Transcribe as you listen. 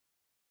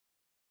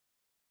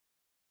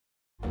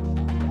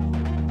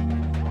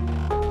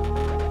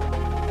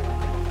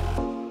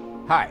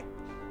Hi,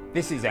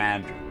 this is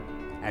Andrew,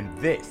 and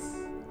this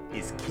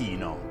is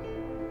Keen On,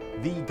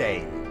 the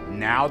daily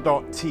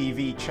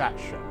now.tv chat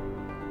show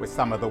with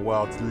some of the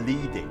world's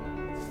leading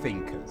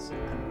thinkers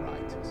and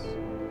writers.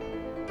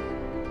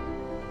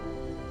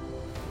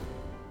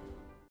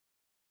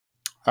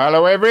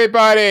 Hello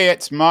everybody,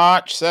 it's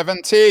March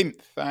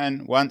 17th,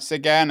 and once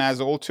again, as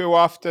all too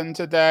often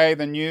today,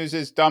 the news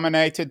is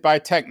dominated by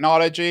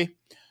technology.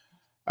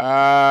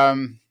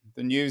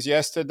 The news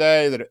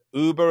yesterday that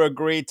Uber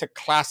agreed to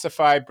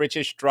classify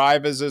British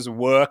drivers as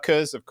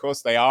workers. Of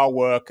course, they are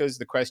workers.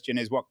 The question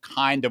is what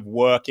kind of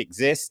work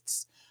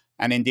exists,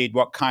 and indeed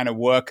what kind of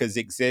workers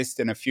exist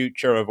in a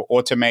future of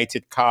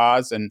automated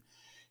cars and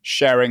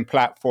sharing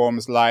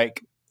platforms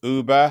like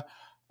Uber.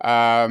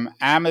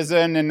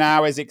 Amazon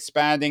now is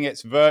expanding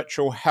its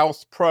virtual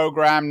health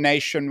program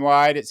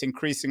nationwide. It's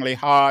increasingly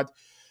hard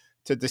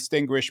to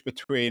distinguish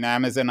between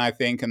Amazon, I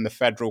think, and the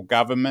federal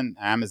government.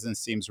 Amazon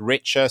seems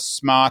richer,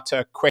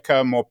 smarter,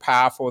 quicker, more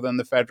powerful than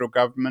the federal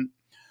government.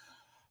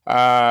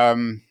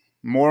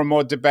 More and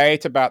more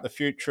debate about the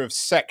future of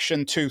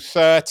Section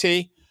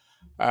 230.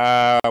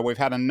 We've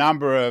had a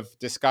number of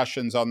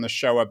discussions on the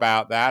show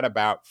about that,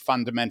 about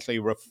fundamentally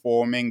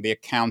reforming the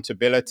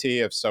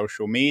accountability of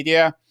social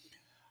media.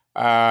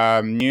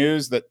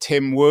 News that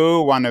Tim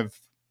Wu, one of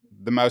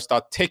the most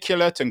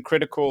articulate and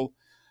critical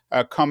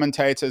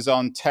commentators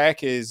on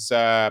tech, is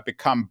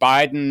become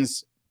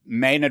Biden's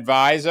main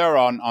advisor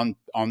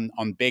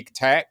on big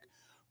tech,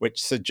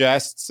 which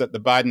suggests that the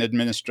Biden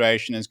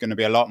administration is going to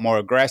be a lot more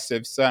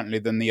aggressive, certainly,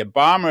 than the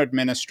Obama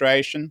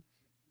administration.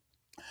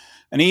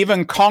 And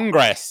even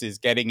Congress is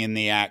getting in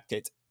the act.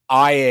 It's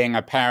eyeing,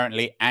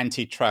 apparently,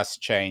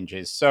 antitrust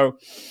changes. So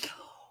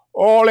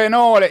all in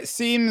all, it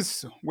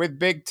seems with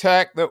big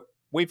tech that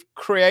we've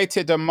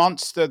created a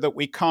monster that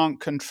we can't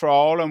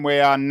control, and we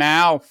are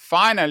now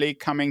finally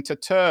coming to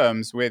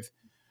terms with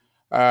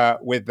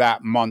that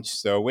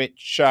monster,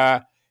 which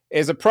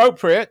is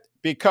appropriate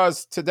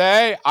because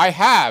today I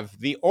have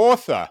the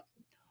author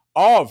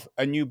of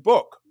a new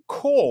book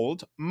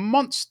called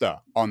Monster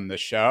on the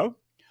show.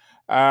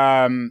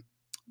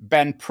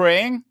 Ben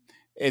Pring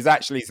is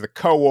actually the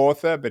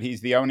co-author, but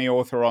he's the only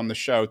author on the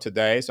show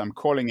today, so I'm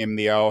calling him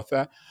the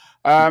author.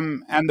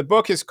 And the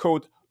book is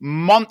called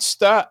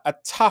Monster, a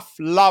tough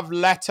love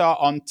letter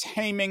on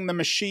taming the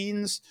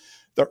machines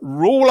that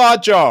rule our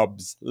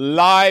jobs,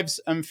 lives,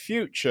 and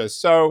future.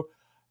 So,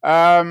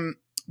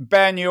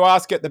 Ben, you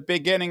ask at the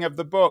beginning of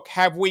the book,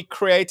 have we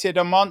created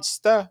a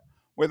monster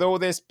with all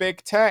this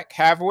big tech?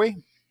 Have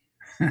we?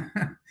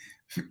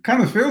 It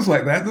kind of feels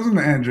like that, doesn't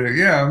it, Andrew?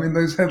 Yeah, I mean,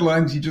 those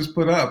headlines you just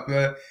put up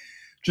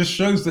just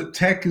shows that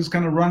tech is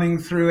kind of running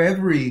through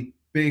every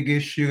big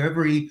issue,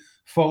 every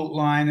fault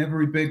line,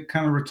 every big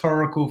kind of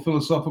rhetorical,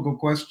 philosophical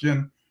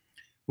question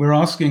we're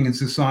asking in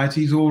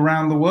societies all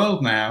around the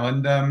world now.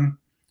 And,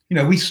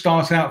 we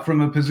start out from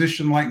a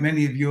position like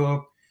many of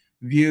your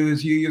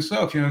viewers, you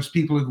yourself, as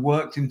people who've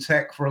worked in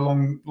tech for a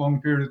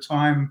long period of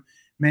time,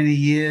 many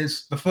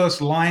years. The first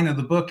line of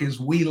the book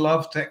is, "We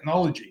love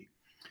technology."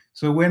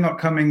 So we're not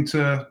coming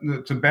to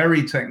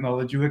bury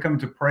technology, we're coming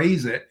to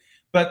praise it.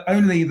 But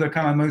only the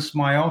kind of most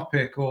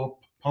myopic or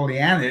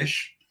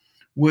Pollyannish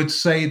would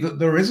say that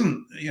there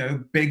isn't,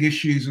 big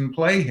issues in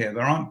play here.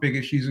 There aren't big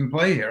issues in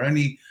play here.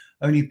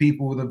 Only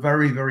people with a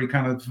very, very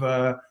kind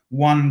of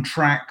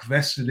one-track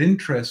vested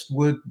interest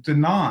would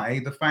deny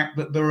the fact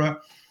that there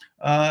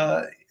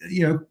are,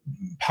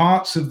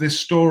 parts of this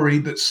story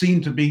that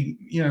seem to be,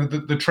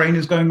 the train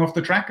is going off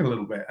the track a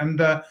little bit. And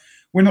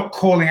we're not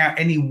calling out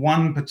any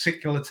one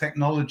particular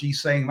technology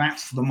saying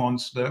that's the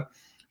monster.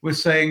 We're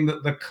saying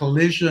that the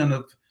collision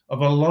of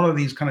a lot of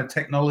these kind of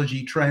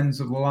technology trends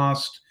of the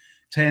last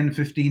 10,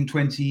 15,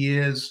 20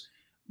 years,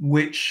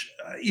 which,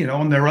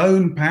 on their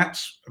own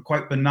perhaps are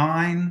quite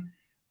benign.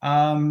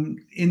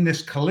 In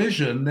this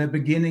collision, they're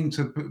beginning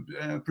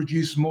to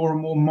produce more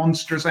and more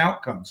monstrous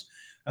outcomes.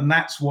 And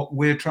that's what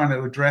we're trying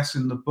to address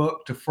in the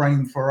book, to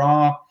frame for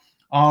our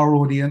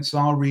audience,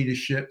 our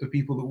readership, the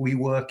people that we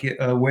work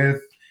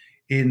with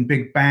in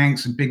big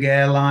banks and big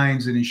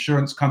airlines and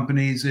insurance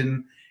companies,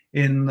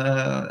 in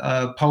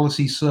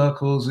policy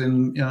circles,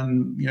 in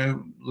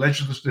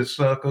legislative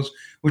circles.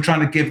 We're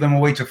trying to give them a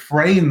way to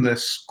frame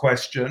this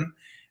question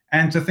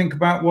and to think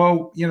about,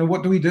 well,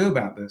 what do we do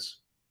about this?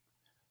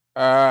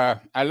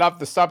 I love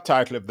the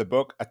subtitle of the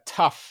book, A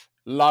Tough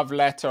Love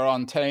Letter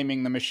on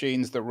Taming the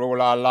Machines That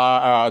Rule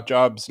Our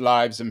Jobs,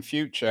 Lives, and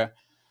Future.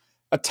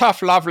 A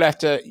tough love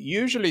letter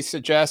usually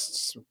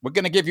suggests we're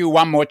going to give you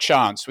one more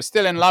chance. We're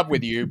still in love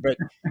with you, but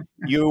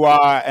you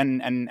are,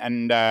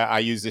 and I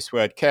use this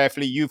word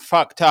carefully, you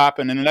fucked up,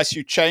 and unless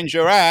you change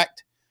your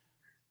act,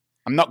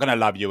 I'm not going to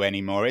love you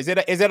anymore. Is it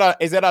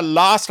a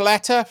last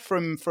letter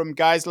from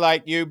guys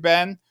like you,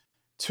 Ben,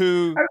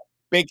 to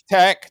big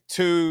tech,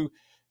 to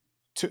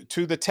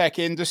the tech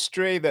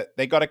industry, that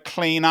they got to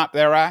clean up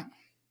their act?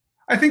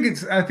 I think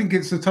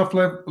it's a tough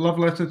love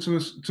letter to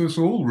us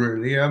all,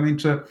 really. I mean,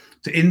 to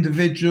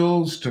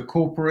individuals, to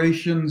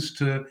corporations,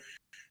 to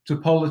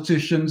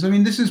politicians. I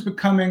mean, this is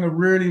becoming a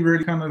really,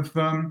 really kind of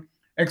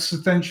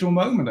existential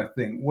moment, I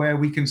think, where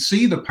we can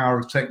see the power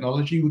of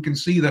technology. We can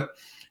see that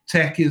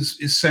tech is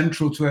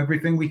central to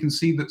everything. We can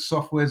see that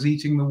software is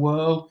eating the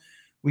world.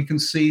 We can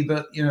see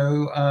that,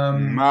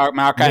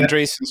 Mark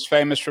Andreessen's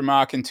famous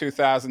remark in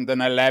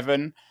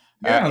 2011, it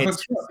that's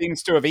right.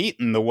 seems to have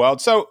eaten the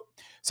world. So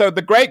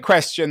the great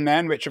question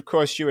then, which of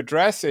course you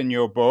address in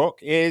your book,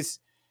 is,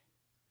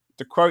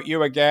 to quote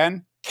you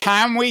again,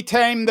 can we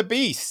tame the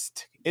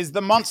beast? Is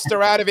the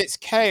monster out of its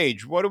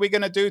cage? What are we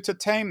going to do to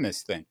tame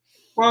this thing?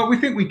 Well, we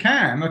think we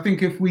can. I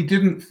think if we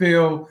didn't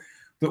feel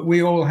that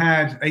we all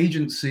had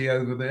agency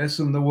over this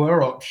and there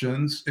were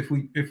options, if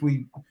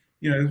we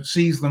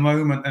seize the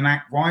moment and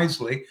act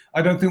wisely,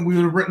 I don't think we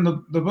would have written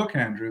the book,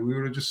 Andrew. We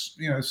would have just,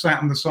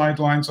 sat on the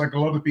sidelines like a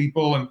lot of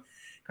people and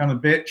kind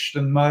of bitched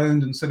and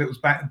moaned and said it was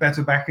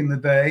better back in the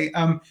day.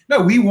 No,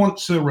 we want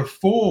to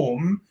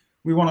reform.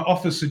 We want to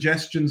offer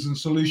suggestions and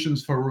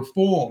solutions for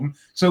reform,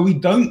 so we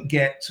don't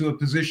get to a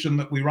position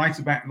that we write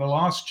about in the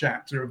last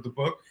chapter of the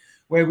book,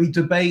 where we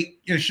debate,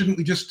 shouldn't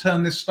we just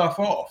turn this stuff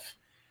off?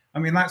 I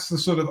mean, that's the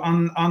sort of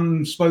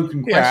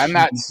unspoken question. Yeah, and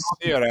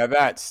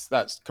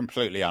that's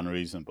completely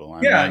unreasonable.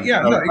 Exactly.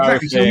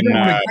 Both in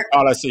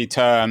policy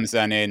terms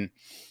and in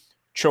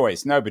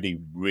choice, nobody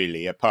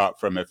really, apart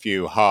from a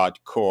few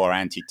hardcore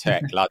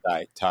anti-tech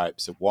Luddite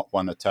types,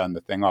 want to turn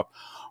the thing off.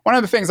 One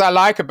of the things I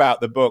like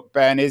about the book,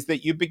 Ben, is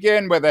that you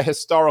begin with a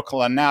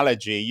historical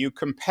analogy. You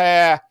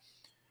compare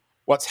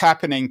what's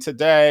happening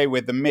today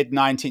with the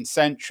mid-19th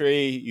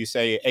century. You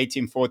say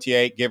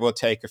 1848, give or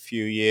take a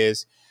few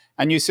years.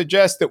 And you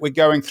suggest that we're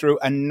going through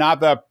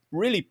another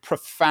really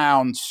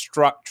profound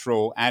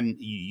structural, and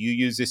you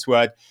use this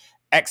word,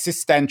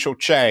 existential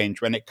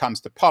change when it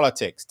comes to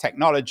politics,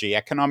 technology,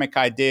 economic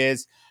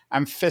ideas,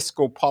 and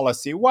fiscal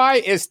policy. Why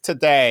is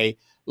today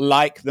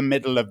like the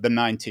middle of the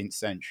 19th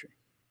century?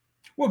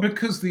 Well,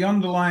 because the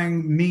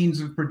underlying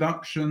means of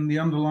production, the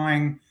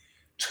underlying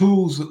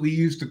tools that we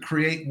use to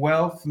create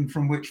wealth and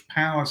from which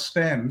power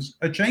stems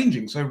are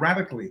changing so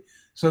radically,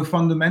 so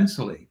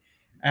fundamentally.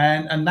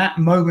 And that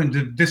moment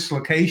of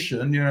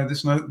dislocation,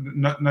 this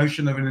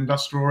notion of an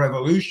industrial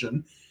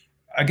revolution,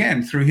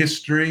 again, through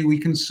history, we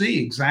can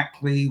see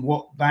exactly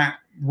what that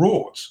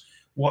wrought,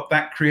 what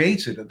that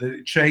created.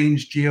 It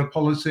changed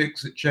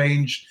geopolitics, it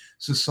changed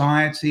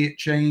society, it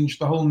changed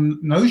the whole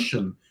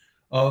notion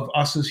of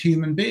us as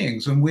human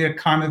beings. And we're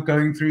kind of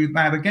going through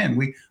that again.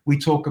 We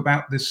talk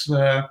about this,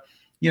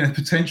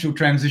 potential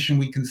transition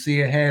we can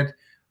see ahead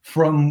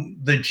from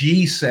the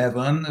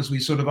G7, as we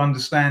sort of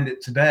understand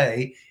it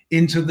today,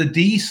 into the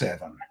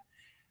D7.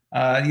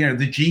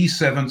 The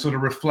G7 sort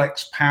of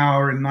reflects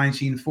power in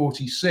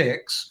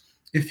 1946.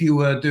 If you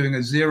were doing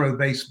a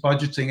zero-based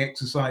budgeting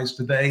exercise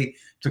today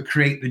to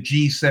create the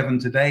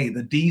G7 today,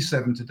 the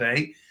D7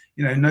 today,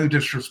 no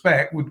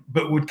disrespect,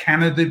 but would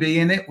Canada be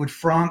in it? Would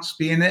France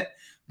be in it?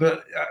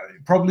 But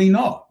probably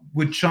not.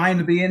 Would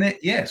China be in it?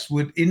 Yes.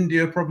 Would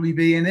India probably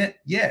be in it?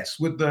 Yes.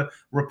 Would the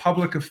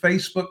Republic of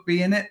Facebook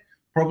be in it?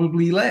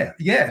 Probably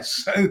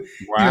yes. So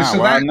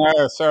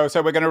wow.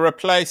 So we're going to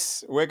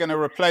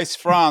replace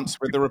France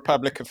with the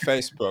Republic of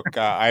Facebook.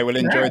 I will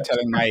enjoy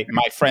telling my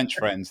French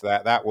friends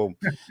that will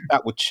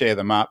cheer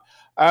them up.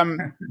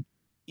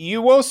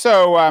 You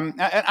also,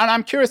 and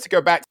I'm curious to go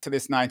back to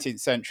this 19th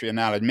century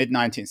analogy,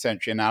 mid-19th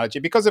century analogy,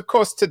 because of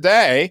course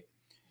today,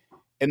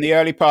 in the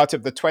early part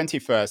of the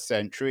 21st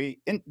century,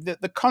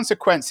 the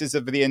consequences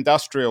of the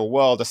industrial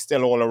world are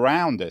still all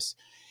around us.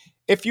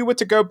 If you were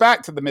to go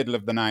back to the middle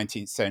of the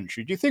 19th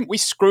century, do you think we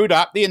screwed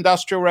up the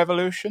Industrial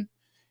Revolution?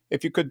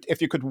 If you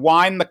could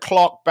wind the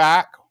clock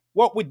back,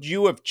 what would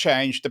you have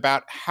changed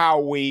about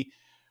how we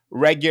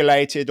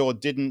regulated or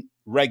didn't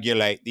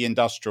regulate the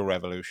Industrial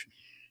Revolution?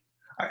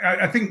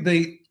 I think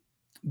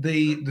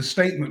the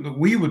statement that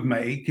we would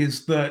make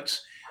is that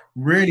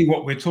really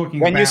what we're talking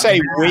about. When you say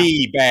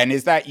we, Ben,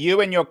 is that you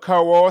and your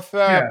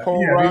co-author,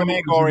 Paul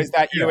Ronig, or is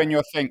that you and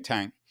your think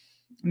tank?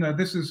 No,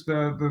 this is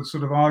the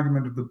sort of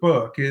argument of the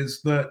book,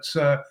 is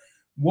that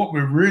what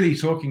we're really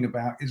talking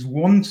about is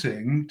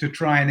wanting to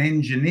try and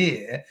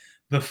engineer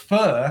the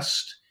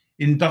first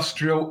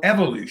industrial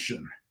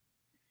evolution.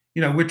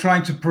 We're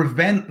trying to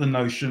prevent the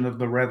notion of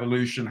the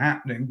revolution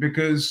happening,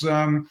 because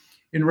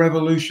in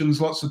revolutions,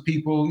 lots of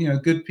people,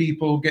 good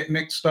people get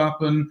mixed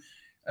up and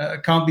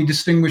can't be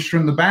distinguished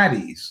from the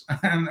baddies.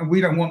 And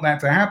we don't want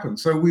that to happen.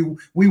 So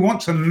we want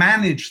to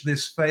manage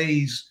this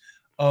phase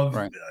of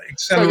accelerated.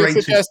 So you're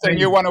suggesting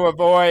you want to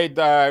avoid,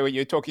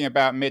 you're talking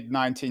about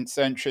mid-19th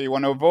century, you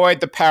want to avoid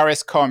the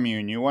Paris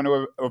Commune, you want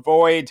to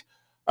avoid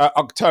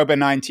October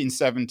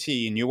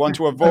 1917, you want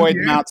to avoid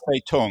Mao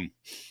Zedong.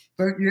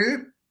 Don't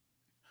you?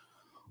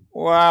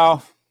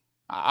 Well,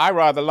 I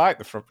rather like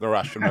the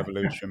Russian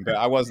Revolution, but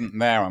I wasn't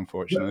there,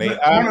 unfortunately.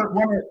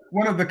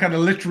 One of the kind of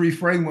literary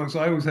frameworks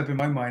I always have in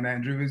my mind,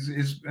 Andrew,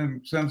 is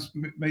sounds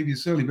maybe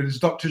silly, but it's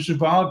Dr.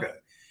 Zhivago.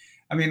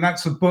 I mean,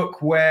 that's a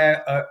book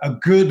where a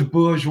good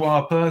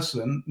bourgeois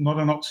person, not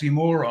an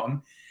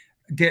oxymoron,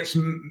 gets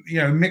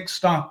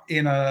mixed up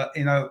in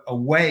a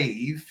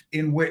wave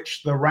in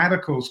which the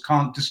radicals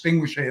can't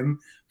distinguish him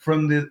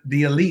from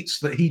the elites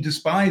that he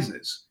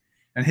despises.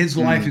 and his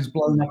life is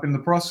blown up in the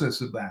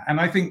process of that. And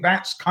I think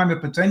that's kind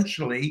of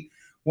potentially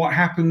what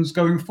happens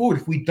going forward.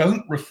 If we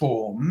don't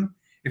reform,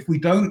 if we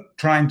don't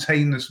try and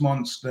tame this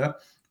monster,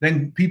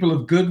 then people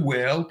of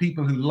goodwill,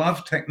 people who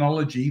love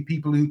technology,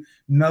 people who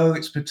know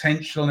its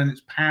potential and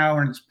its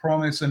power and its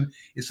promise and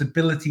its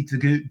ability to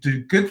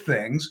do good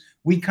things,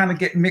 we kind of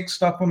get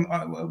mixed up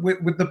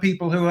with the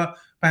people who are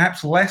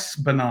perhaps less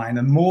benign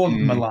and more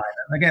malign.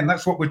 And again,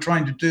 that's what we're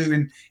trying to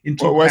do in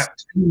talking about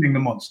taming the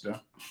monster.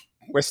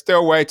 We're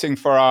still waiting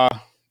for our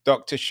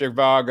Dr.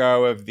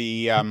 Zhivago of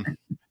the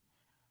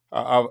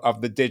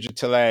of the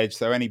digital age.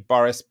 So any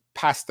Boris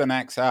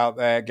Pasternaks out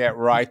there, get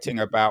writing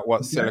about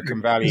what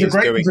Silicon Valley is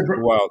doing to the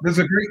world.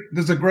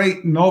 There's a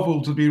great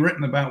novel to be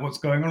written about what's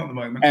going on at the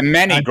moment, and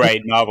many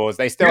great novels.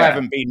 They still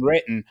haven't been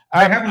written.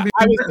 I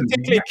was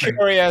particularly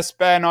curious,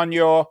 Ben, on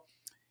your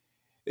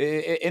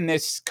in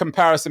this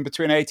comparison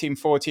between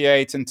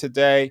 1848 and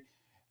today.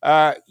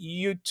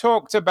 You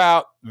talked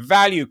about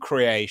value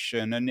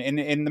creation, and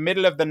in the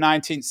middle of the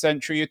 19th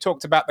century, you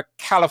talked about the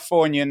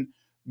Californian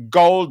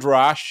gold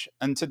rush,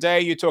 and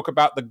today you talk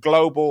about the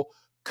global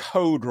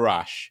code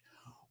rush.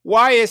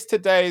 Why is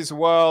today's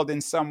world in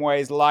some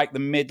ways like the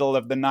middle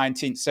of the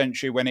 19th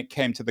century when it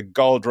came to the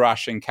gold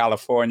rush in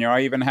California?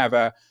 I even have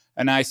a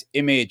nice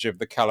image of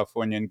the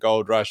Californian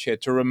gold rush here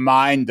to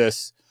remind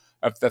us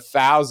of the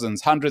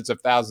thousands, hundreds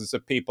of thousands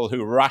of people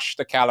who rushed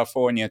to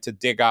California to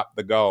dig up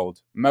the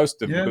gold,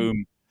 most of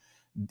whom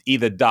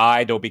either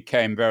died or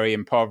became very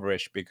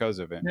impoverished because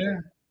of it. Yeah.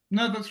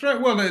 No, that's right.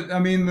 Well, I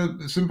mean,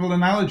 the simple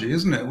analogy,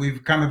 isn't it?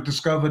 We've kind of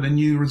discovered a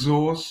new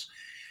resource,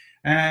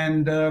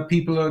 and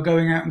people are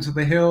going out into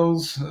the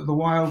hills, the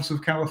wilds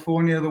of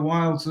California, the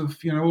wilds of,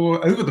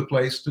 all over the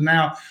place to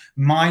now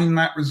mine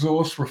that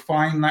resource,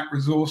 refine that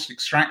resource,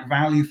 extract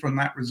value from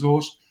that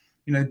resource.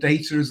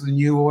 Data is the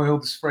new oil,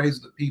 this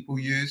phrase that people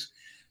use.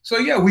 So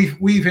yeah,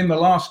 we've in the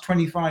last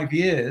 25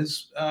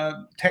 years,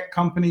 tech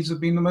companies have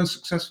been the most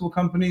successful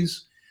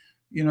companies,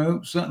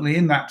 certainly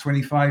in that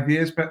 25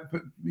 years, but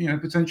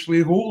potentially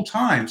of all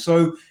time.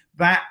 So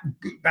that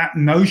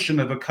notion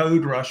of a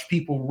code rush,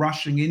 people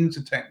rushing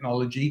into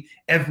technology,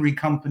 every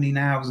company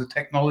now is a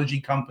technology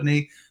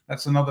company.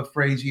 That's another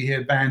phrase you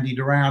hear bandied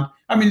around.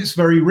 I mean, it's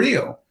very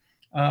real.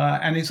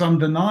 And it's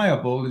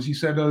undeniable, as you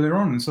said earlier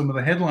on in some of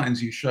the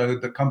headlines you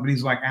showed, that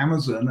companies like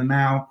Amazon are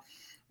now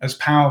as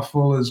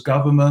powerful as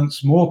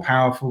governments, more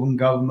powerful than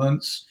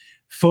governments,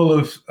 full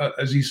of,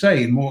 as you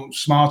say, more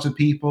smarter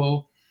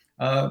people,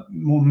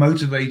 more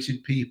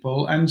motivated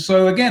people. And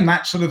so, again,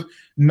 that sort of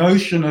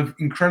notion of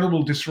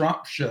incredible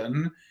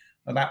disruption,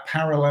 that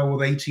parallel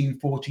with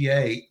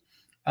 1848,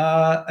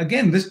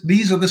 again,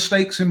 these are the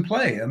stakes in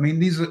play. I mean,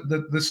 these are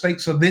the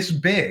stakes are this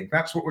big.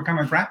 That's what we're kind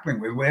of grappling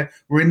with.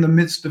 We're in the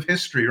midst of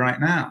history right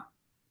now.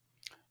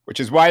 Which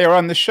is why you're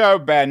on the show,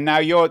 Ben. Now,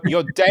 your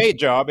day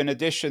job, in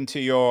addition to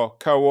your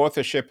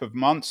co-authorship of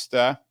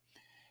Monster,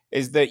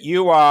 is that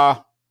you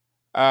are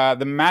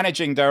the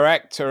managing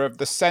director of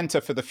the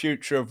Center for the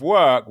Future of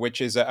Work, which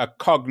is a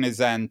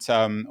cognizant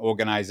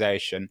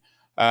organization,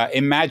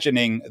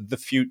 imagining the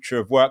future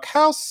of work.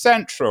 How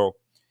central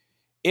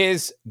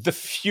is the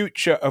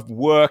future of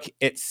work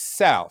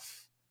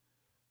itself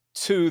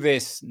to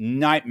this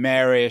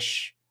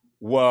nightmarish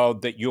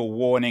world that you're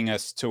warning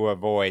us to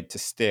avoid, to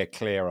steer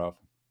clear of?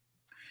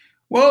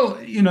 Well,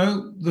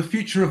 the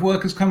future of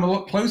work has come a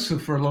lot closer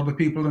for a lot of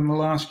people in the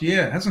last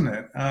year, hasn't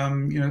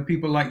it?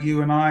 People like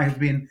you and I have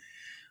been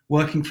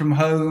working from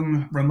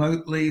home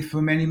remotely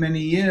for many, many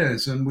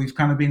years, and we've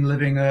kind of been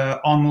living an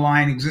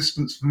online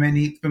existence for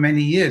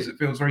many years. It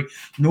feels very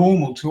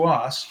normal to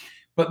us.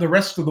 But the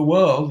rest of the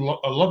world,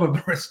 a lot of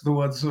the rest of the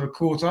world sort of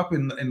caught up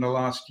in the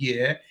last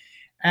year.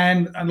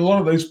 And a lot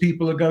of those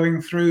people are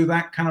going through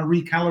that kind of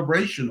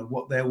recalibration of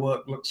what their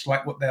work looks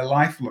like, what their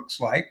life looks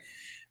like.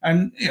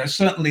 And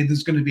certainly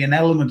there's going to be an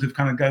element of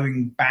kind of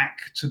going back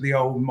to the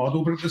old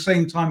model. But at the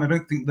same time, I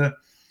don't think the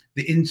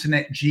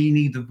internet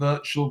genie, the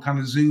virtual kind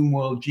of Zoom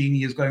world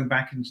genie is going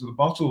back into the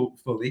bottle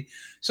fully.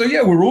 So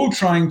yeah, we're all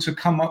trying to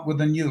come up with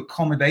a new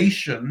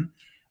accommodation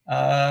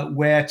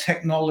where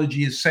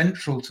technology is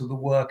central to the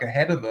work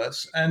ahead of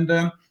us. And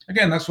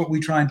again, that's what we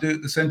try and do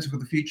at the Center for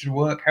the Future of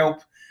Work,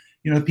 help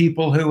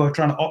people who are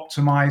trying to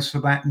optimize for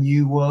that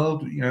new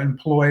world,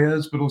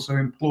 employers, but also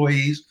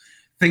employees,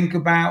 think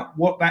about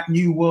what that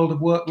new world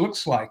of work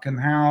looks like and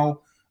how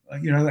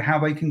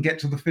they can get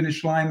to the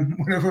finish line,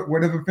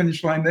 whatever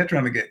finish line they're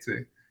trying to get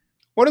to.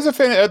 What does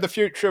the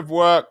future of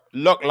work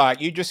look like?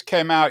 You just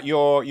came out,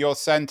 your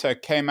center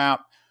came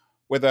out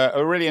with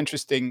a really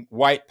interesting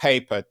white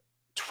paper,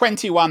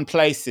 21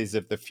 places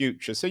of the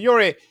future. So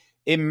you're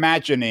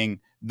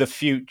imagining the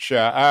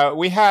future.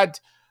 We had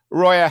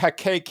Roya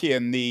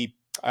Hakakian, the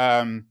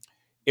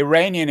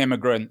Iranian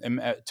immigrant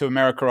to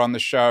America, on the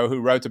show,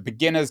 who wrote A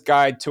Beginner's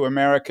Guide to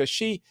America.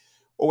 She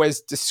always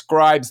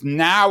describes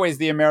now as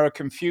the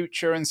American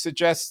future and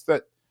suggests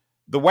that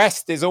the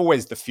West is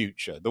always the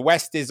future. The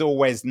West is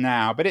always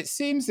now. But it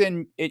seems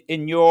in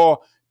your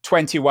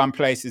 21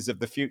 places of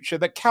the future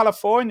that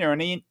California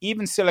and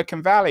even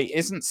Silicon Valley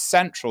isn't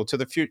central to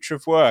the future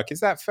of work.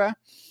 Is that fair?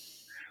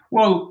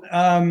 Well,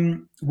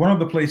 one of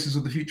the places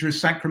of the future is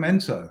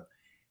Sacramento,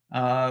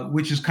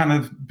 which is kind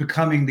of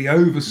becoming the Yeah,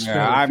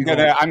 overspill, if you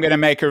like. I'm gonna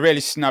make a really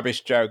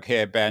snobbish joke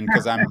here, Ben,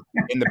 because I'm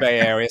in the Bay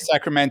Area.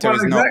 Sacramento Well,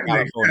 is not exactly. Yeah,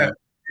 California.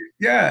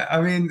 yeah.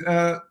 I mean,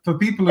 for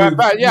people But, who,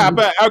 but yeah,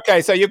 but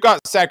okay, so you've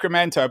got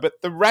Sacramento, but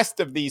the rest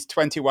of these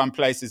 21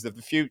 places of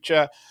the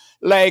future,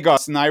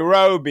 Lagos,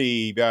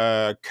 Nairobi,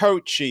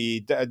 Kochi,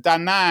 Da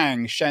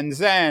Nang,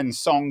 Shenzhen,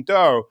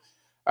 Songdo,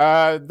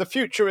 the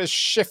future has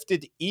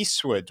shifted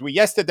eastward.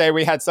 Yesterday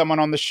we had someone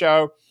on the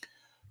show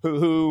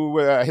who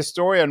a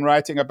historian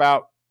writing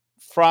about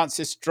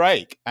Francis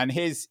Drake and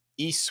his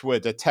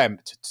eastward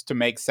attempt to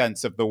make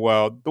sense of the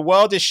world. The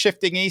world is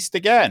shifting east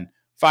again,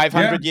 yeah,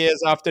 500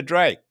 years after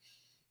Drake.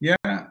 yeah,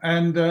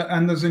 and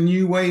there's a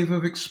new wave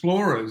of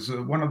explorers.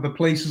 One of the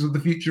places of the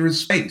future is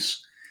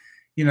space.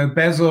 You know,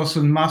 Bezos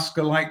and Musk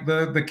are like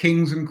the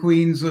kings and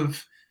queens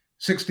of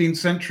 16th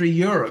century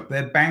Europe.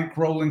 They're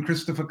bankrolling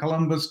Christopher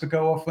Columbus to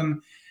go off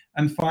and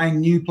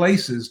find new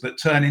places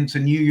that turn into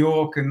New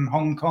York and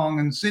Hong Kong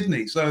and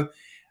Sydney. So,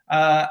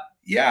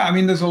 yeah, I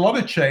mean, there's a lot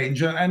of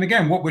change. And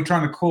again, what we're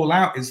trying to call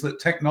out is that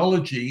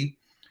technology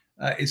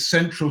is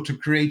central to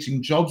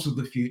creating jobs of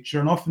the future.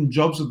 And often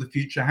jobs of the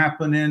future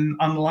happen in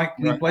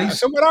unlikely Right. places.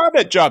 So, what are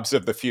the jobs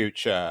of the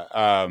future,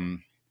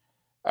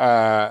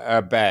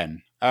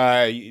 Ben?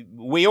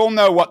 We all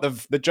know what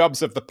the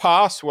jobs of the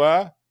past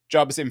were,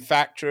 jobs in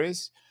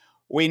factories.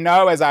 We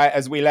know,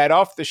 as we led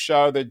off the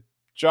show, the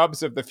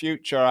jobs of the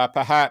future are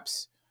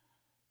perhaps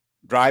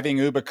driving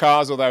Uber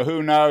cars, although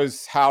who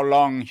knows how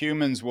long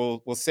humans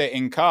will sit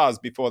in cars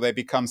before they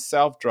become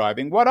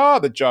self-driving. What are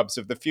the jobs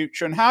of the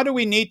future, and how do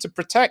we need to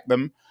protect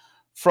them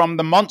from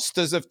the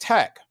monsters of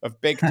tech,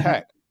 of big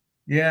tech?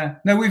 Yeah.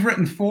 No, we've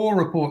written 4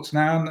 reports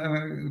now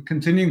and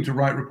continuing to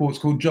write reports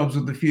called Jobs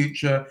of the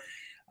Future.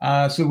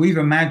 So we've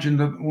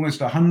imagined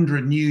almost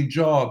 100 new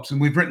jobs,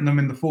 and we've written them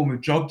in the form of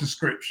job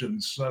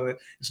descriptions. So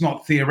it's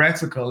not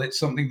theoretical. It's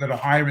something that a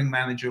hiring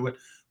manager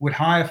would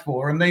hire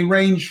for. And they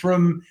range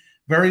from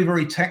very,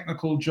 very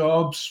technical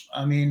jobs.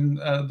 I mean,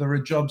 there are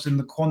jobs in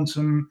the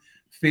quantum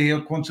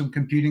field, quantum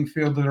computing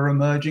field that are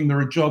emerging. There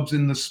are jobs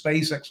in the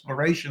space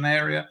exploration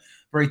area,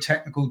 very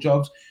technical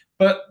jobs.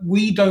 But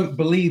we don't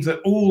believe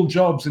that all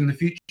jobs in the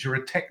future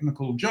are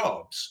technical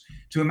jobs.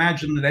 To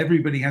imagine that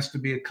everybody has to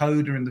be a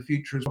coder in the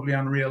future is probably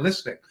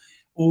unrealistic.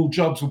 All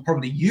jobs will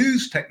probably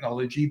use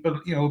technology, but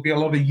there'll be a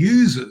lot of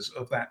users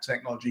of that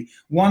technology.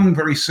 One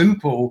very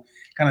simple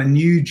kind of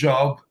new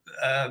job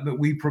that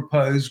we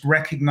proposed,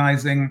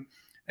 recognizing,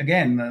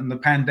 again, and the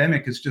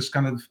pandemic has just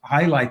kind of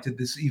highlighted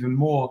this even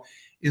more,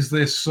 is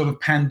this sort of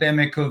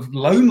pandemic of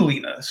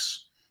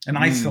loneliness and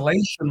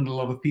isolation a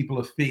lot of people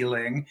are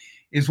feeling,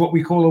 is what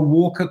we call a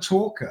walker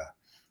talker,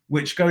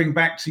 which, going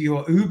back to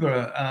your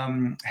Uber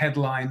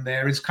headline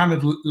there, is kind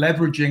of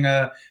leveraging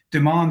a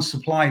demand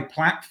supply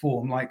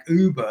platform like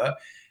Uber.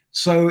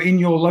 So in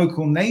your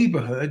local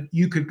neighborhood,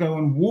 you could go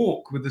and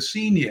walk with a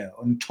senior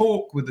and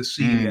talk with a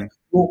senior,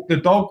 walk the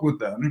dog with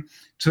them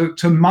to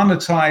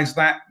monetize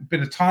that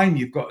bit of time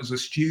you've got as a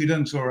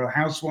student or a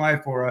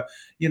housewife or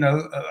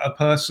a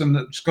person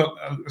that's got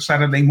a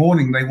Saturday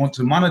morning they want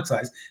to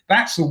monetize.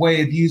 That's a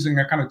way of using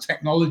a kind of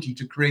technology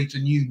to create a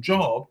new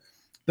job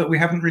that we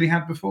haven't really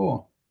had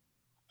before.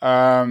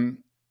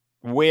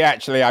 We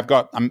actually,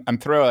 I'm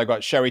thrilled. I've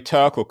got Sherry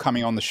Turkle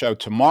coming on the show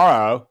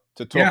tomorrow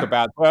to talk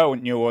about her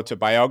new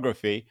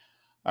autobiography.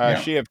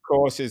 She, of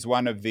course, is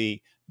one of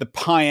the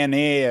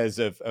pioneers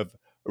of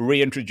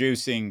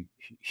reintroducing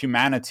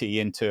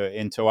humanity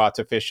into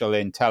artificial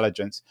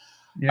intelligence.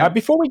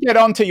 Before we get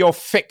on to your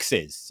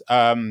fixes,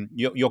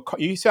 you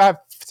used to have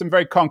some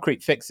very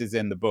concrete fixes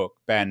in the book,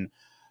 Ben.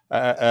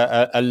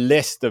 A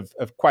list of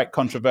quite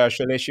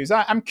controversial issues.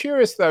 I'm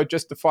curious, though,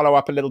 just to follow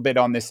up a little bit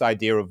on this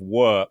idea of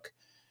work.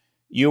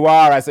 You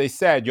are, as I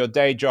said, your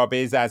day job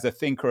is as a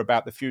thinker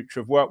about the future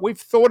of work. We've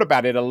thought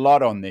about it a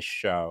lot on this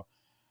show.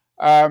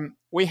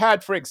 We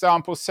had, for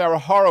example, Sarah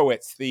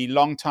Horowitz, the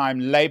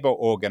longtime labor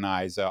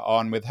organizer,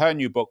 on with her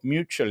new book,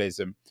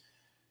 Mutualism.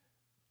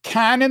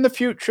 In the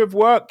future of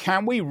work,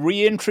 can we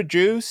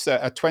reintroduce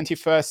a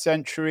 21st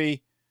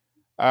century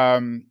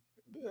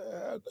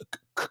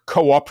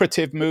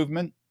cooperative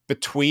movement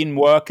between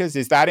workers?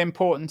 Is that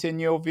important in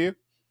your view?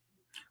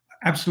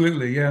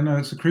 Absolutely. Yeah, no,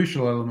 it's a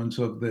crucial element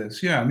of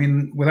this. Yeah, I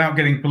mean, without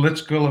getting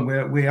political, and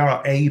we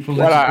are apolitical.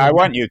 Well, I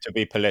want you to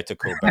be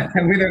political, Ben.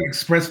 We don't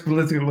express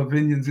political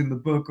opinions in the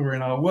book or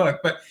in our work,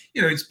 but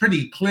it's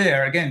pretty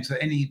clear, again,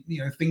 to any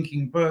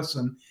thinking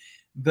person,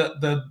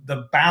 that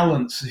the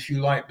balance, if you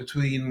like,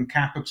 between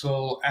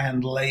capital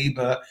and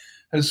labor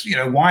has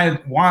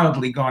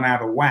wildly gone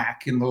out of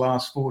whack in the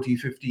last 40,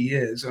 50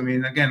 years. I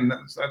mean, again,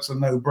 that's a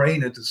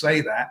no-brainer to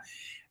say that.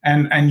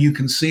 And you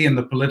can see in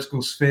the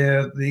political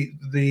sphere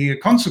the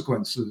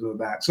consequences of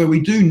that. So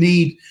we do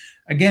need,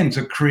 again,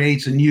 to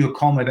create a new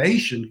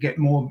accommodation, get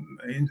more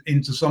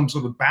into some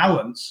sort of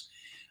balance,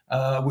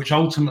 which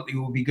ultimately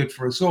will be good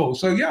for us all.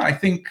 So yeah, I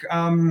think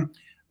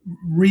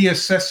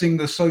reassessing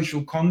the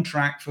social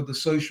contract for the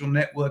social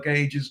network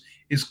age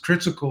is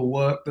critical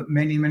work that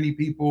many, many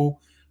people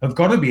have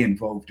got to be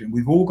involved in.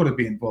 We've all got to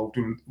be involved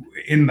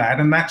in that.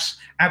 And that's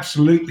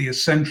absolutely a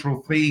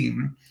central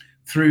theme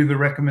through the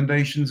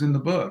recommendations in the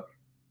book.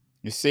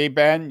 You see,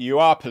 Ben, you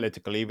are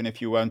political, even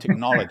if you won't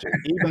acknowledge it.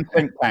 Even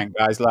think tank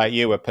guys like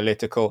you are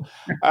political.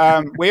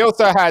 We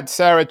also had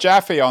Sarah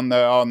Jaffe on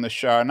the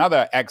show,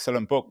 another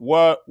excellent book,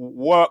 Work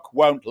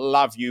Won't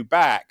Love You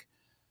Back.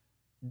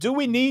 Do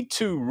we need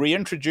to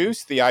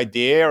reintroduce the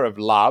idea of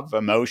love,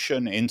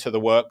 emotion into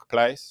the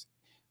workplace?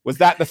 Was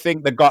that the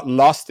thing that got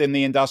lost in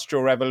the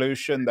Industrial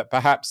Revolution that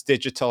perhaps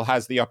digital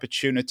has the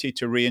opportunity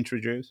to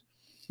reintroduce?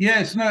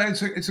 Yes, no,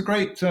 it's a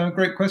great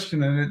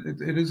question,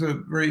 and it is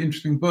a very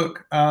interesting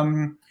book.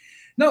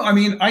 No, I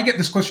mean, I get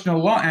this question a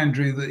lot,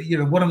 Andrew.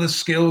 That what are the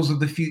skills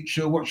of the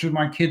future? What should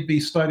my kid be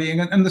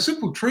studying? And the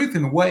simple truth,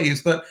 in a way,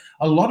 is that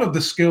a lot of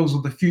the skills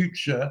of the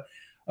future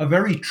are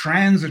very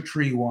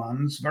transitory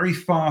ones, very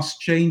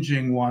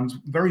fast-changing ones,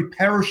 very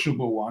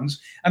perishable ones,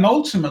 and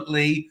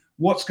ultimately,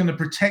 what's going to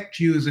protect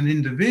you as an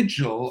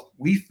individual,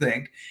 we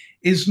think,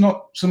 is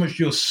not so much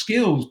your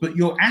skills, but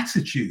your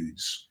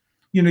attitudes.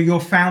 Your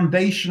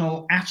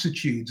foundational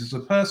attitudes as a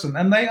person.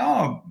 And they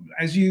are,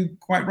 as you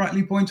quite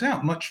rightly point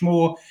out, much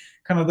more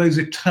kind of those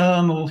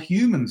eternal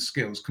human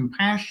skills: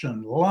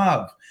 compassion,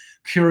 love,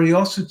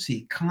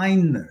 curiosity,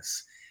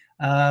 kindness,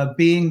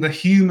 being the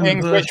human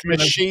things version. Which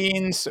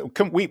machines,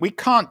 we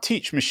can't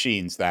teach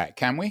machines that,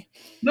 can we?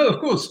 No, of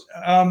course.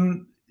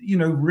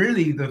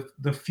 Really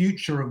the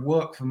future of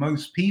work for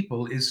most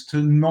people is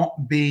to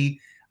not be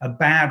a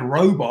bad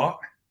robot.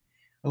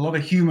 A lot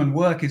of human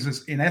work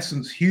is, in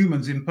essence,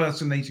 humans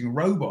impersonating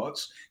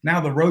robots.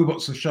 Now the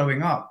robots are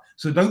showing up.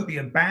 So don't be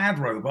a bad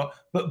robot,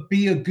 but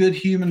be a good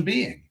human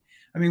being.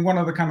 I mean, one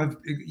of the kind of,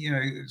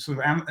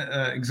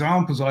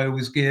 examples I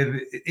always give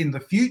in the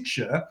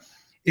future,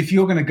 if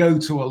you're going to go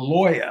to a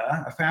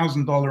lawyer,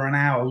 $1,000 an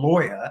hour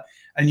lawyer,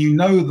 and you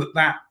know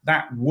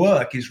that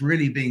work is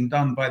really being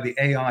done by the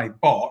AI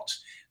bot,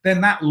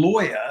 then that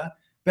lawyer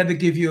better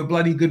give you a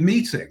bloody good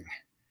meeting.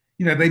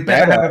 They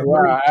better have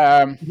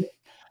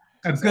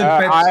a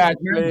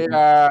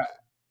good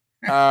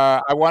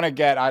I want to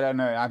get, I don't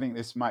know, I think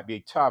this might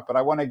be tough, but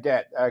I want to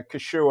get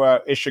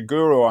Kishua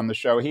Ishiguro on the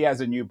show. He has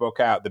a new book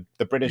out, the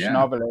British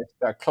novelist,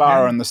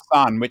 Clara and the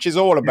Sun, which is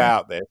all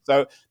about this.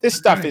 So this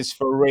stuff is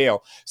for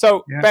real.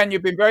 So Ben,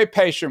 you've been very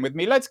patient with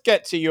me. Let's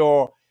get to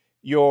your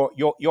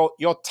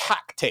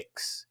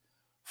tactics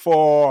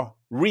for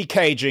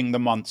recaging the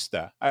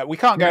monster. We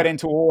can't get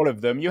into all of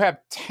them. You have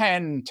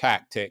 10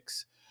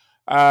 tactics.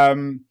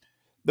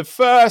 The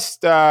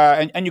first,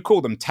 and you call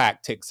them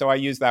tactics, so I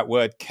use that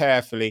word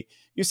carefully.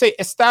 You say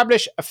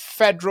establish a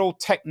Federal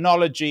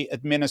Technology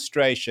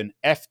Administration,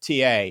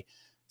 FTA.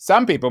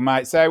 Some people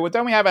might say, well,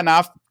 don't we have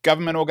enough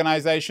government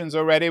organizations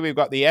already? We've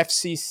got the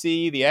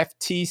FCC, the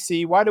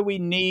FTC. Why do we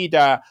need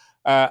an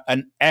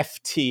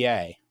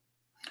FTA?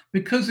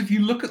 Because if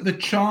you look at the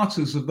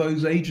charters of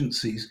those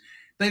agencies,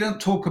 they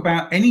don't talk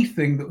about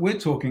anything that we're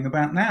talking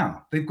about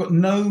now. They've got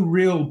no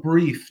real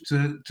brief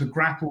to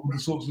grapple with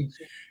the sorts of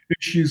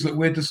issues that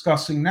we're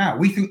discussing now.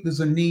 We think there's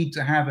a need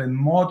to have a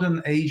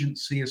modern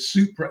agency, a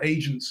super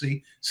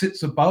agency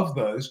sits above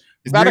those.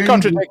 Is that a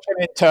contradiction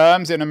in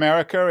terms in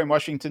America, in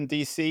Washington,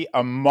 D.C.,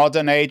 a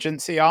modern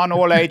agency? Aren't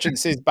all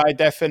agencies by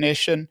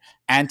definition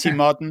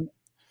anti-modern?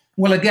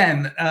 Well,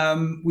 again,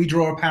 we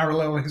draw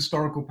a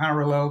historical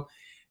parallel.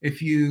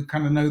 If you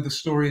kind of know the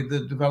story of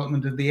the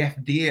development of the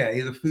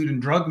FDA, the Food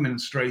and Drug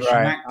Administration.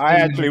 Right. I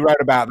actually wrote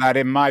about that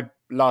in my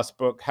last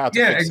book, How to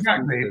Fix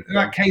exactly.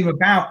 That came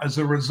about as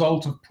a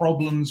result of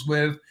problems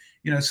with,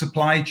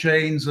 supply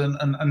chains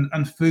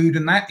and food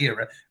in that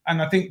era.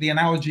 And I think the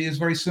analogy is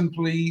very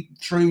simply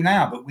true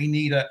now, that we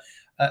need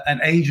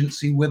an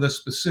agency with a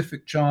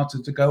specific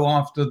charter to go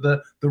after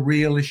the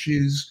real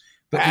issues.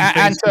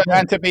 And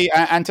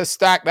to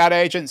stack that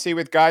agency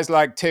with guys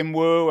like Tim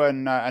Wu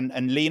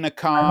and Lina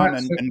Khan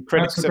and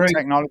critics of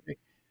technology.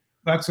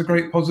 That's a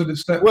great positive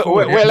step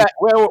forward.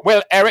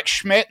 Will Eric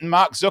Schmidt and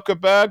Mark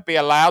Zuckerberg be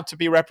allowed to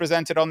be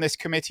represented on this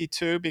committee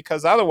too?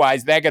 Because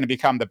otherwise they're going to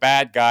become the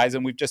bad guys,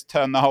 and we've just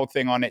turned the whole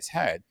thing on its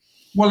head.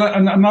 Well,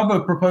 another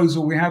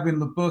proposal we have in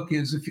the book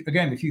is,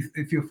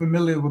 if you're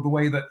familiar with the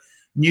way that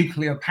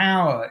nuclear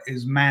power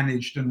is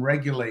managed and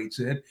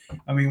regulated.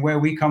 I mean, where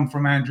we come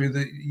from, Andrew,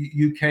 the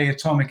UK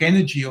Atomic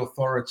Energy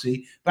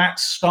Authority,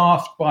 that's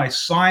staffed by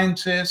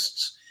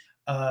scientists,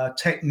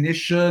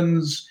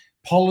 technicians,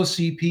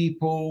 policy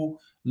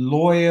people,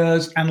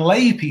 lawyers, and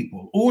lay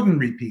people,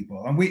 ordinary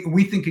people. And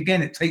we think,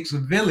 again, it takes a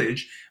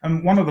village.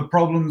 And one of the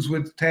problems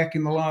with tech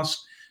in the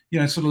last,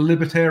 sort of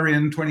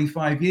libertarian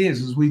 25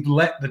 years is we've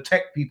let the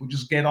tech people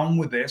just get on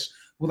with this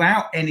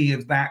without any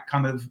of that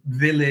kind of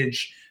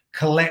village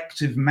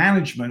collective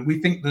management.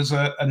 We think there's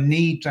a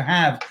need to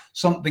have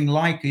something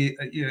like a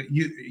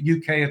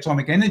UK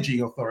Atomic Energy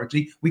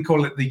Authority. We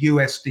call it the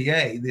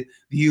USDA, the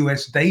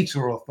US Data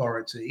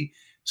Authority,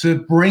 to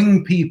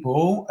bring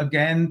people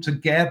again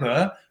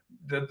together,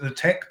 the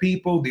tech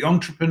people, the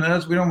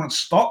entrepreneurs. We don't want to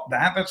stop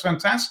that. That's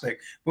fantastic.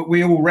 But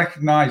we all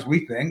recognize,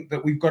 we think,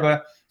 that we've got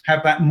to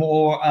have that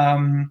more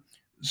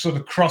sort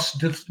of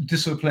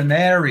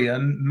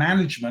cross-disciplinarian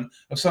management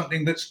of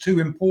something that's too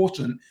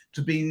important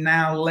to be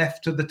now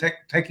left to the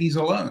techies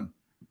alone.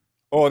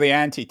 Or the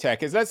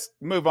anti-techies. Let's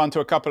move on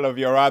to a couple of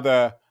your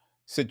other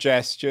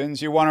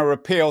suggestions. You want to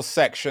repeal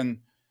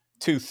Section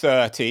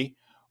 230,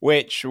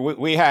 which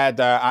we had,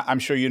 I'm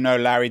sure you know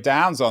Larry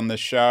Downs on the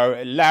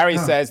show. Larry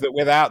says that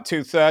without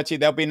 230,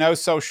 there'll be no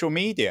social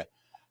media.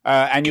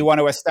 And you want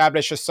to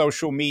establish a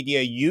social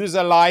media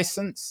user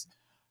license.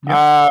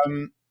 Yep.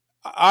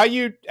 Are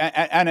you,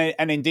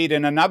 and indeed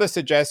in another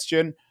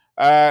suggestion,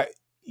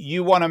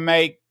 you want to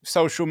make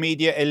social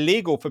media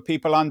illegal for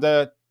people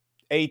under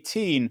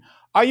 18.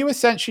 Are you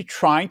essentially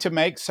trying to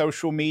make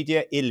social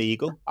media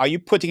illegal? Are you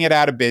putting it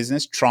out of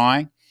business,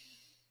 trying?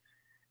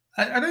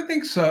 I don't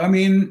think so. I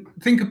mean,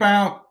 think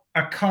about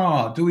a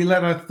car. Do we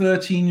let a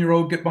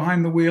 13-year-old get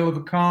behind the wheel of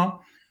a car?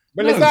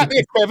 Well, no, is that the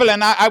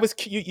equivalent?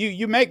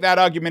 You make that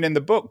argument in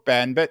the book,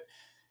 Ben, but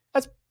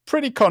that's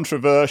pretty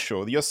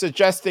controversial. You're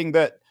suggesting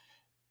that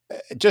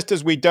just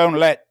as we don't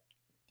let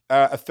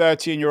a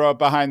 13-year-old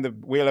behind the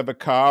wheel of a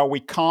car,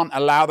 we can't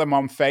allow them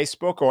on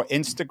Facebook or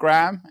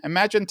Instagram.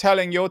 Imagine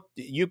telling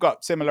you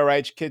got similar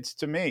age kids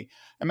to me.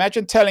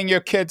 Imagine telling your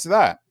kids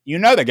that. You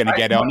know they're going to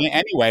get on it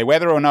anyway,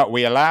 whether or not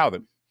we allow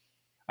them.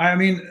 I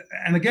mean,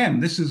 and again,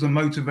 this is a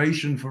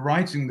motivation for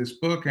writing this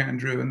book,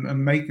 Andrew,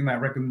 and making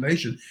that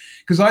recommendation,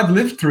 because I've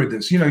lived through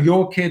this. You know,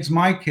 your kids,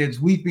 my kids,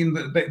 they've been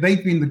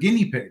the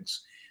guinea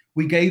pigs.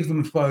 We gave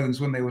them phones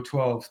when they were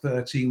 12,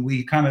 13.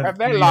 We kind of... Have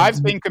their lives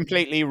been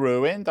completely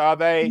ruined? Are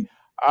they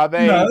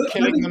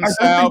killing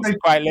themselves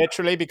quite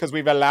literally because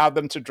we've allowed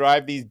them to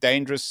drive these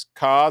dangerous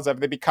cars? Have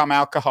they become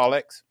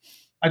alcoholics?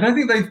 I don't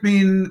think they've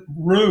been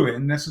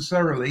ruined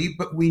necessarily,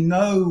 but we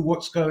know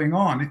what's going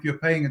on if you're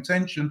paying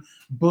attention.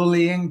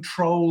 Bullying,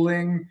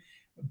 trolling,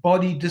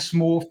 body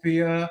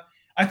dysmorphia.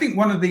 I think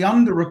one of the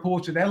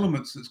underreported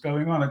elements that's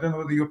going on, I don't know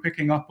whether you're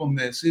picking up on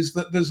this, is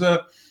that there's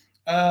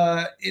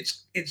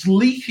it's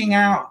leaking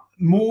out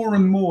more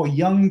and more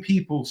young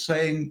people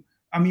saying,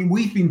 I mean,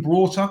 we've been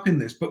brought up in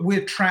this, but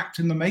we're trapped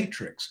in the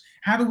matrix.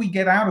 How do we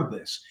get out of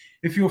this?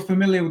 If you're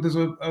familiar with, there's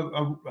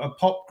a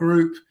pop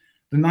group,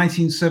 the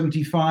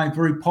 1975,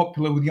 very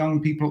popular with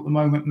young people at the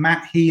moment,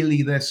 Matt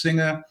Healy, their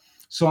singer,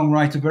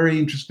 songwriter, very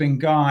interesting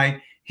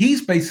guy.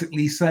 He's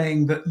basically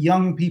saying that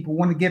young people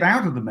want to get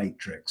out of the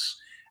matrix.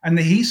 And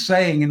he's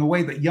saying, in a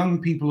way that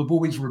young people have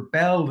always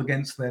rebelled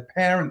against their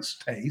parents'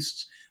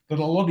 tastes, that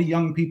a lot of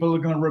young people are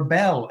going to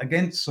rebel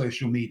against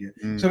social media.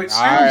 So it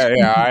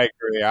sounds... I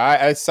agree.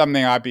 It's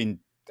something I've been...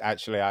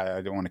 Actually,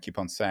 I don't want to keep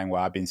on saying what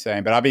I've been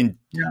saying, but I've been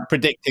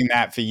predicting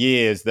that for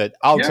years, that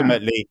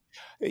ultimately,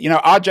 you know,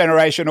 our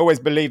generation always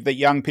believed that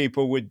young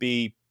people would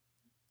be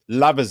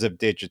lovers of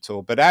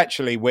digital, but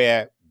actually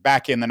we're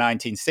back in the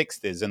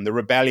 1960s, and the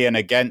rebellion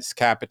against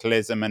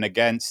capitalism and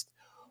against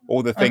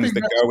all the things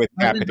that go with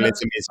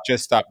capitalism is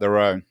just up the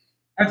road.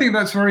 I think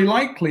that's very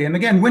likely. And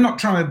again, we're not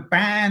trying to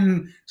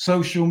ban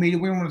social media.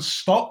 We want to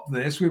stop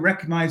this. We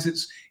recognize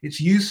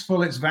it's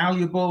useful, it's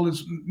valuable,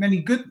 there's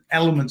many good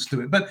elements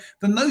to it. But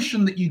the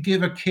notion that you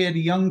give a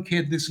young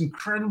kid, this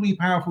incredibly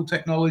powerful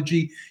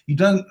technology, you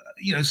don't,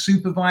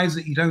 supervise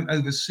it, you don't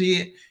oversee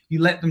it, you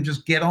let them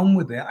just get on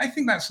with it. I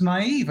think that's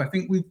naive. I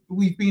think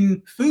we've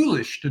been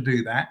foolish to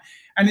do that.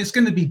 And it's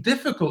going to be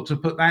difficult to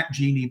put that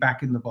genie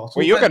back in the bottle.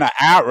 Well, you're going to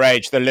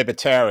outrage the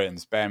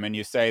libertarians, Ben, when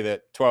you say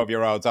that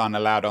 12-year-olds aren't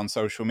allowed on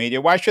social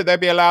media. Why should they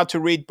be allowed to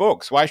read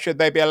books? Why should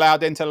they be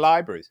allowed into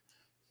libraries?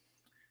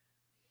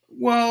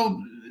 Well,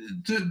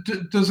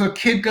 does a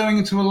kid going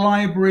into a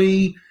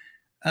library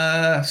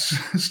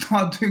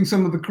start doing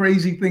some of the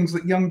crazy things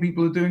that young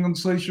people are doing on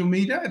social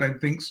media? I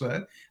don't think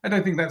so. I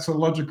don't think that's a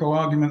logical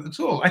argument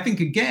at all. I think,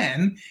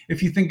 again,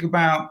 if you think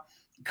about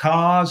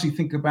cars, you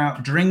think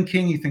about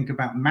drinking, you think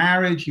about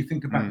marriage, you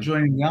think about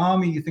joining the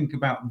army, you think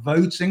about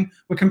voting.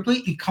 We're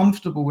completely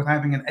comfortable with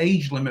having an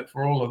age limit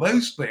for all of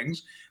those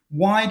things.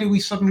 Why do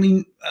we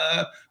suddenly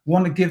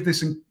want to give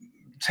this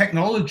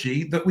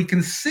technology that we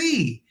can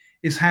see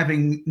is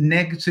having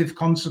negative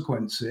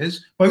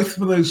consequences, both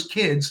for those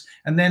kids,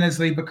 and then as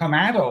they become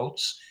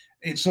adults,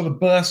 it sort of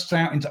bursts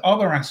out into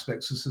other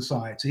aspects of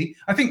society?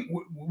 I think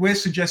we're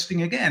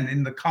suggesting, again,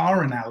 in the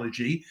car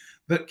analogy,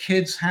 that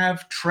kids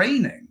have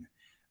training.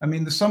 I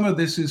mean, some of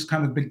this is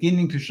kind of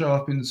beginning to show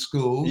up in the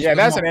schools. Yeah,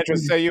 that's an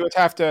interest. So you would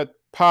have to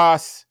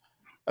pass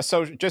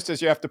just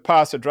as you have to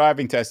pass a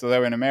driving test,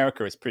 although in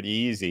America it's pretty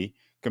easy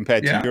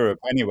compared to Europe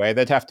anyway,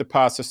 they'd have to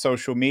pass a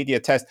social media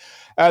test.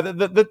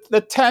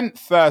 The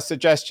 10th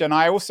suggestion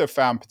I also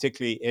found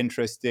particularly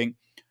interesting.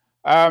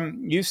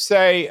 You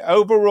say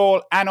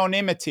overall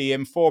anonymity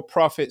in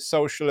for-profit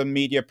social and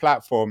media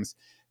platforms.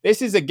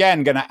 This is,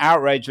 again, going to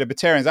outrage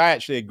libertarians. I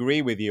actually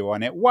agree with you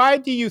on it. Why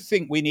do you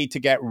think we need to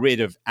get rid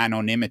of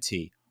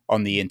anonymity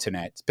on the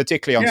internet,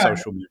 particularly on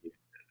social media?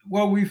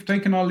 Well, we've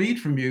taken our lead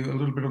from you a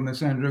little bit on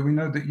this, Andrew. We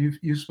know that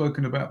you've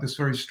spoken about this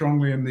very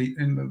strongly in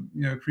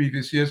the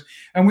previous years,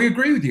 and we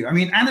agree with you. I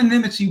mean,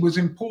 anonymity was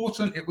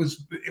important. It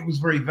was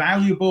very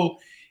valuable.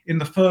 in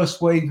the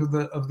first wave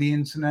of the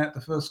internet,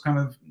 the first kind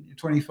of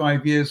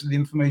 25 years of the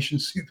information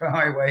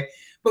superhighway.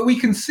 But we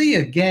can see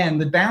again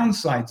the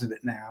downsides of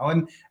it now.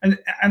 And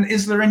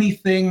is there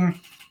anything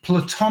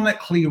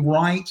platonically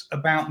right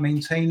about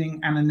maintaining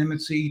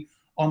anonymity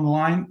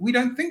online? We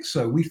don't think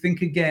so. We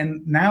think,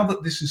 again, now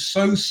that this is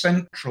so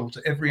central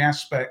to every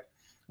aspect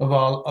of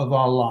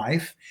our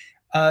life,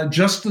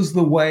 just as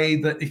the way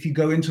that if you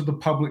go into the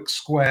public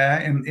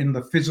square in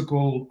the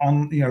physical,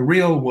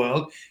 real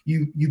world,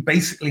 you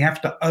basically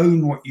have to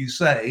own what you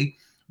say.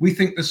 We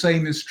think the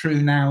same is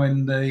true now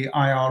in the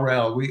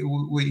IRL.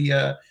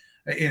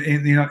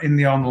 In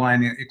the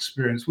online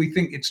experience, we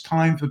think it's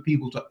time for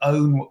people to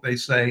own what they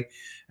say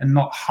and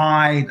not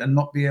hide and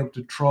not be able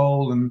to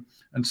troll and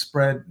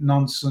spread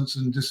nonsense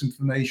and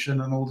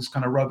disinformation and all this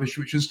kind of rubbish,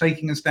 which is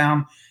taking us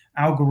down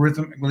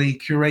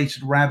algorithmically curated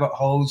rabbit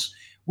holes,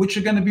 which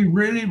are going to be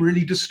really,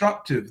 really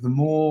destructive the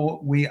more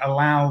we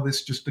allow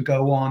this just to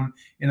go on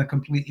in a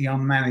completely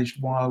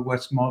unmanaged Wild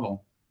West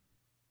model.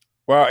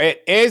 Well,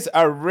 it is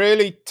a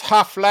really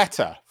tough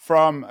letter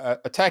from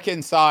a tech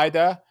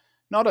insider,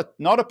 not a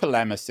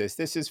polemicist.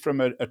 This is from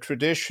a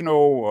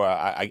traditional,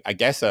 I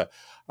guess, a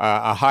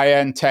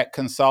high-end tech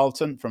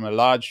consultant from a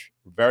large,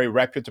 very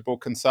reputable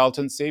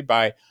consultancy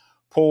by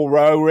Paul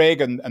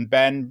Roehrig and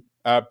Ben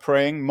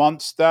Pring.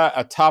 Monster,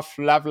 a tough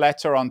love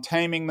letter on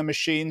taming the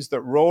machines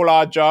that rule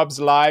our jobs,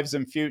 lives,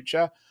 and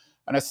future.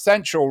 An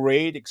essential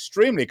read,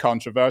 extremely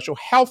controversial,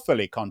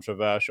 healthily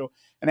controversial,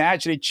 and it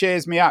actually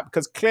cheers me up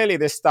because clearly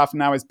this stuff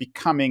now is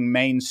becoming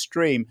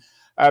mainstream.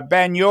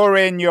 Ben, you're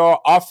in your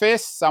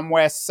office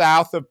somewhere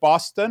south of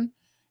Boston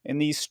in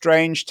these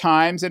strange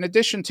times. In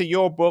addition to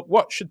your book,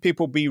 what should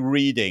people be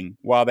reading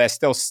while they're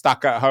still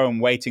stuck at home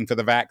waiting for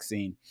the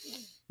vaccine?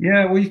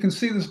 Yeah, well, you can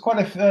see there's quite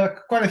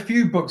a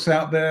few books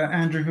out there,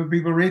 Andrew, for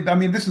people to read. I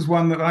mean, this is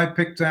one that I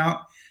picked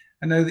out.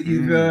 I know that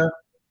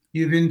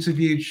you've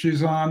interviewed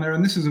Shoshana,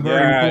 and this is a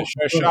very important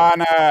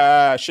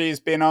Shoshana. She's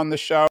been on the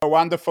show. A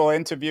wonderful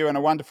interview and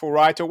a wonderful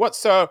writer.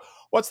 What's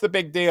the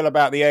big deal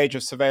about the age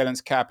of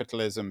surveillance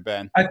capitalism,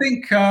 Ben? I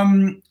think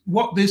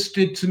what this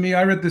did to me,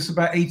 I read this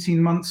about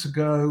 18 months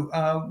ago.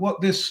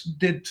 What this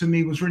did to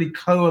me was really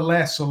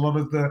coalesce a lot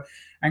of the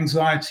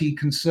anxiety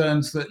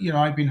concerns that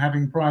I've been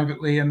having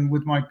privately and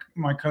with my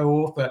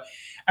co-author.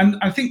 And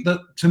I think that,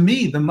 to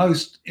me, the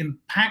most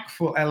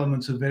impactful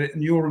element of it,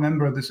 and you'll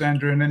remember this,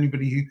 Andrew, and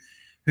anybody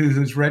who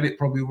has read it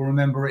probably will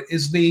remember it,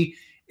 is the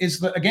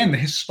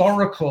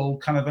historical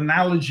kind of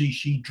analogy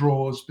she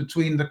draws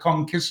between the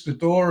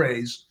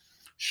conquistadores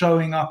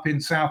showing up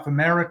in South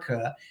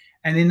America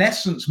and, in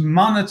essence,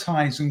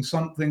 monetizing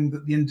something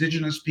that the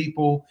indigenous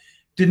people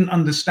didn't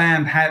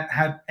understand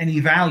had any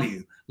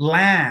value.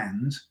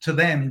 Land to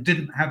them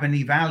didn't have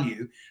any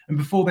value, and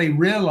before they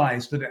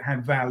realized that it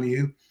had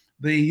value,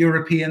 the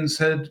Europeans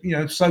had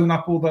sewn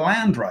up all the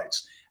land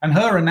rights. And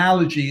her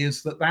analogy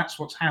is that that's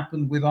what's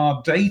happened with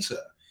our data.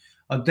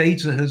 Our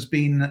data has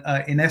been,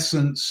 in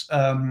essence,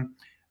 owned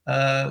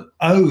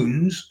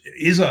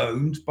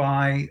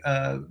by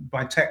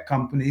tech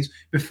companies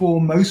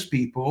before most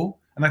people,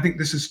 and I think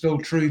this is still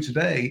true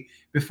today,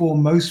 before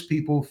most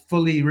people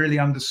fully really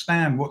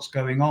understand what's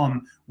going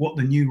on, what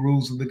the new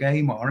rules of the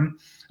game are. And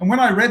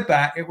when I read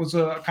that, it was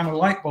a kind of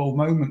light bulb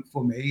moment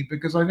for me,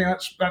 because I think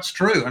that's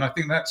true, and I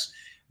think that's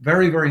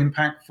very, very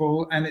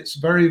impactful, and it's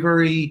very,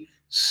 very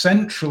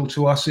central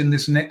to us in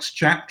this next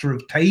chapter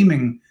of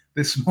taming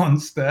this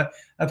monster,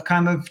 of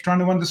kind of trying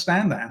to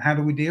understand that and how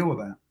do we deal with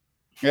that.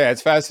 Yeah,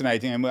 it's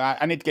fascinating. And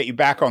I need to get you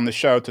back on the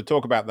show to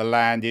talk about the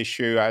land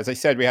issue. As I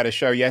said, we had a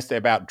show yesterday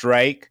about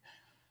Drake.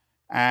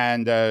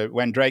 And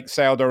when Drake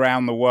sailed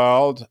around the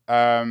world,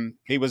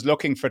 he was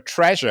looking for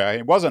treasure.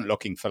 He wasn't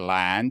looking for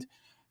land.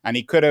 And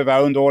he could have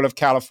owned all of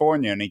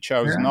California, and he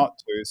chose not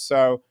to.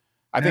 So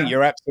I think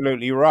you're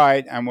absolutely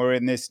right. And we're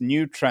in this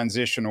new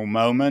transitional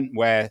moment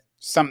where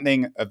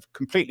something of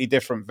completely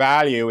different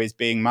value is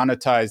being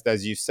monetized,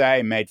 as you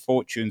say, made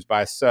fortunes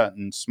by a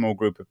certain small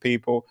group of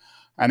people,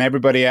 and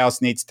everybody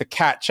else needs to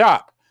catch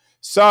up.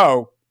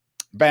 So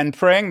Ben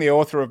Pring, the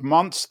author of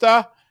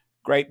Monster,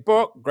 great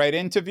book, great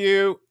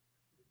interview.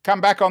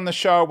 Come back on the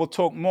show. We'll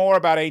talk more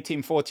about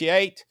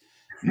 1848,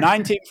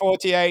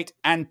 1948,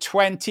 and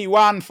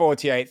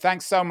 2148.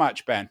 Thanks so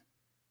much, Ben.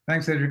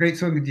 Thanks, Andrew. Great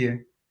talking to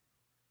you.